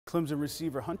Clemson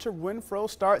receiver Hunter Renfrow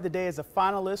started the day as a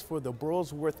finalist for the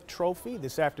Burlsworth Trophy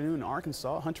this afternoon in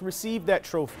Arkansas. Hunter received that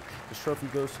trophy. This trophy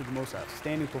goes to the most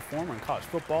outstanding performer in college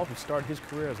football who started his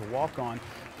career as a walk-on.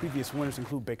 Previous winners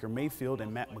include Baker Mayfield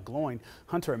and Matt McGloin.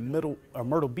 Hunter, a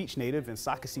Myrtle Beach native and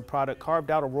Socastee product,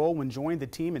 carved out a role when joined the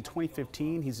team in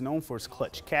 2015. He's known for his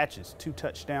clutch catches, 2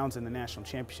 touchdowns in the national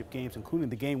championship games, including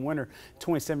the game winner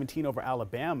 2017 over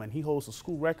Alabama, and he holds the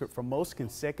school record for most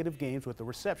consecutive games with a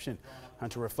reception.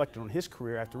 Hunter reflected on his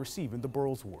career after receiving the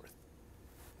Burlsworth.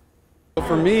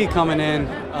 For me, coming in,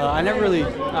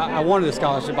 I wanted a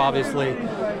scholarship, obviously,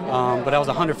 but I was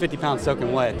 150 pounds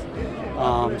soaking wet.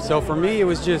 So for me, it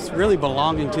was just really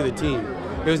belonging to the team.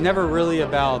 It was never really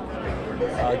about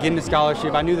getting a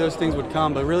scholarship. I knew those things would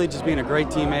come, but really just being a great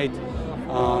teammate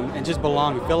and just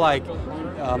belonging. Feel like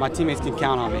my teammates can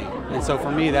count on me. And so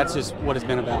for me, that's just what it's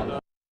been about.